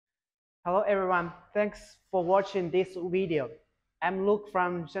Hello everyone, thanks for watching this video. I'm Luke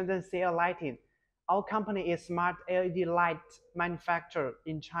from Shenzhen CL Lighting. Our company is smart LED light manufacturer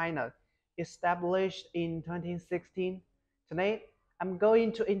in China, established in 2016. Today, I'm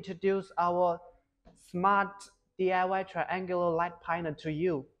going to introduce our smart DIY triangular light panel to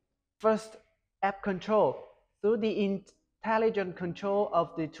you. First, app control. Through the intelligent control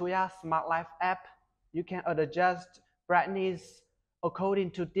of the Tuya Smart Life app, you can adjust brightness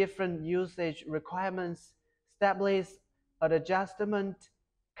according to different usage requirements, establish an adjustment,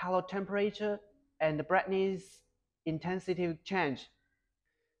 color temperature, and brightness intensity change.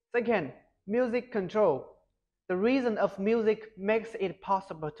 Second, music control. The reason of music makes it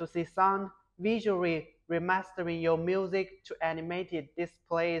possible to see sound visually remastering your music to animated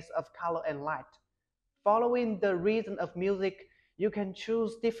displays of color and light. Following the reason of music, you can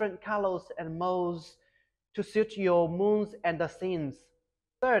choose different colors and modes to suit your moods and the scenes.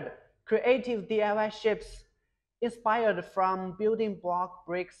 Third, creative DIY shapes inspired from building block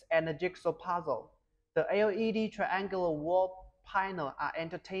bricks and a jigsaw puzzle. The LED triangular wall panel are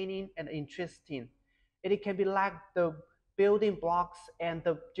entertaining and interesting. It can be like the building blocks and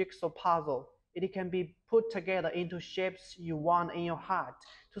the jigsaw puzzle. It can be put together into shapes you want in your heart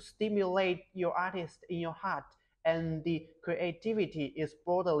to stimulate your artist in your heart, and the creativity is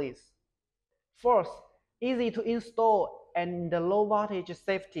borderless. Fourth, easy to install and the low voltage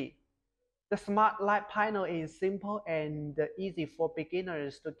safety. The smart light panel is simple and easy for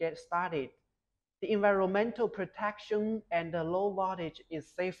beginners to get started. The environmental protection and the low voltage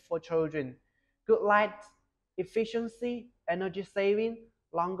is safe for children. Good light efficiency, energy saving,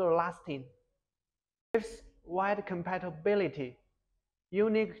 longer lasting. Fifth, wide compatibility.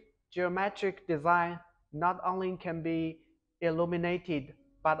 Unique geometric design not only can be illuminated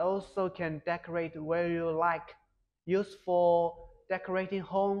but also can decorate where you like. Used for decorating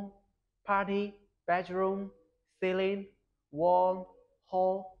home, party, bedroom, ceiling, wall,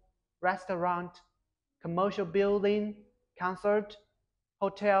 hall, restaurant, commercial building, concert,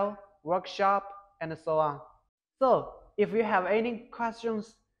 hotel, workshop, and so on. So, if you have any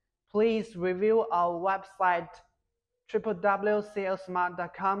questions, please review our website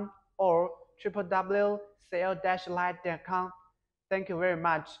www.clsmart.com or www.cl-light.com. Thank you very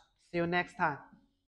much. See you next time.